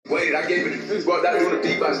it. I gave it. We brought that doing the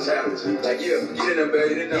beatbox challenge. Like, yeah, get in there,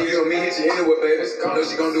 baby. You know me, hit you anywhere, baby. I know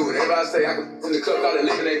she gonna do whatever I say. I can from the club, call it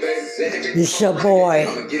lemonade, baby. This your boy.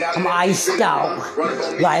 I'm iced out.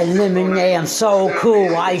 Like lemonade, I'm so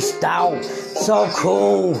cool. Iced out. So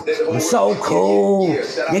cool. I'm so cool.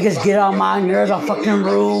 Niggas get on my nerves. I fucking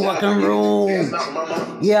rule.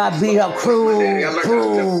 Yeah, I beat up crew.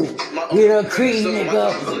 Beat up Creed,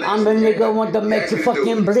 nigga. I'm the nigga want to make you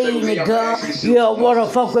fucking bleed, nigga. You don't wanna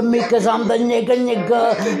fuck with me cause I'm the nigga.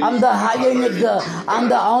 I'm the higher nigga. I'm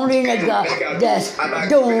the only nigga that's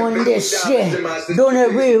doing this shit. Doing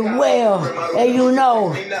it real well. And you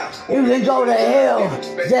know, you can go to hell.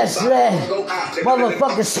 Just let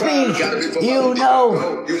motherfucker speak. You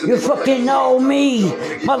know, you fucking know me.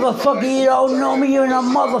 Motherfucker, you don't know me, you're a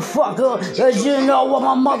motherfucker. Cause you know I'm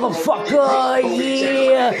a motherfucker,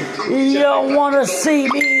 yeah. You don't wanna see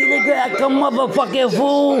me, nigga, act a motherfucking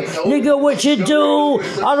fool. Nigga, what you do?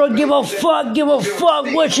 I don't give a fuck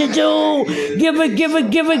what you do. Give a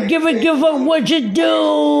what you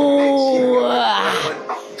do.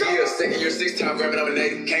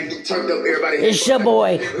 It's your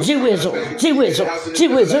boy, G-Wizzle,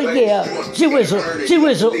 yeah.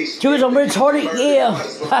 G-Wizzle, I'm retarded, yeah.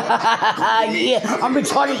 Yeah, I'm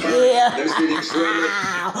retarded, yeah.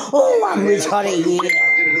 Oh, I'm retarded, yeah.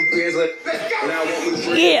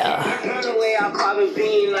 Yeah.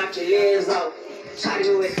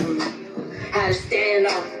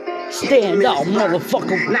 Stand up,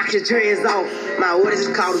 motherfucker. Knock your dreads off. My what is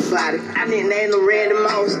called a body. I didn't name them Randy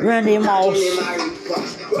Moss.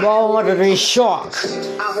 Well, what are these sharks?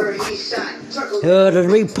 The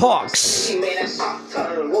reparks.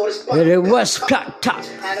 The West Clock Talk.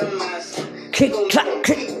 Kick tock.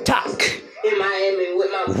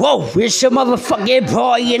 Whoa, it's a motherfucking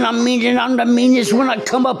boy, and I mean it, I'm the meanest when I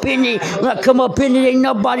come up in it. Ain't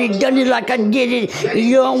nobody done it like I did it.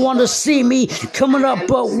 You don't want to see me coming up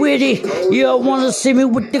with it. You don't want to see me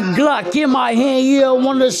with the Glock in my hand. You don't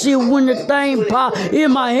want to see when the thing pop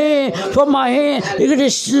in my hand, from my hand. Look at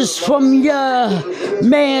this from your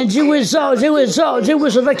man, G-Wizzle,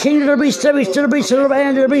 the king of the beast, the man,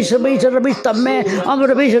 the beast, the man. I'm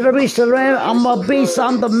the beast, the man. I'm a beast,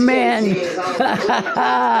 I'm the man.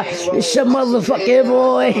 It's your motherfucking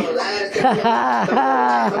boy.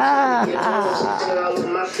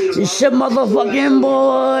 It's your motherfucking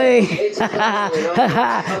boy.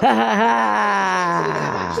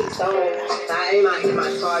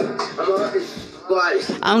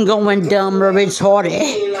 I'm going dumb, retarded.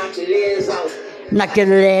 Knock your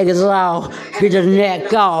legs off, get your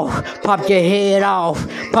neck off, pop your head off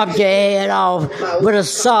with a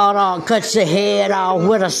sawed off, cut your head off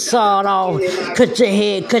with a sawed off, cut your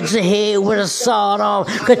head with a sawed off,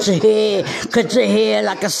 cut your head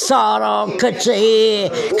like a sawed off, cut your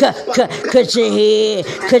head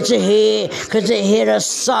a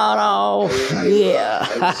sawed off, yeah.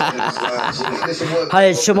 Hi,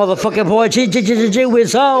 it's your motherfucking boy,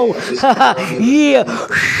 G-Wizzle, yeah.